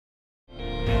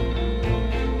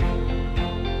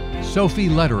Sophie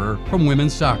Lederer from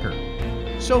women's soccer.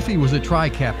 Sophie was a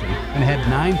tri-captain and had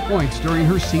 9 points during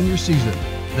her senior season.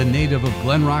 The native of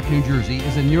Glen Rock, New Jersey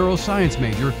is a neuroscience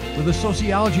major with a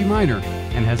sociology minor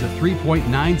and has a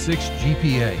 3.96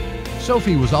 GPA.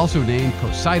 Sophie was also named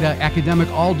COSIDA Academic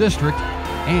All-District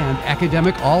and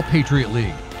Academic All-Patriot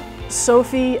League.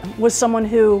 Sophie was someone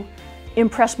who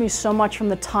impressed me so much from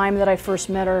the time that I first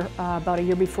met her, about a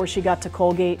year before she got to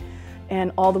Colgate,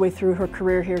 and all the way through her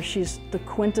career here. She's the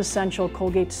quintessential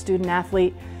Colgate student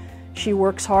athlete. She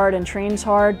works hard and trains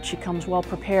hard, she comes well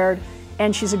prepared,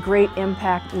 and she's a great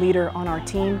impact leader on our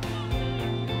team.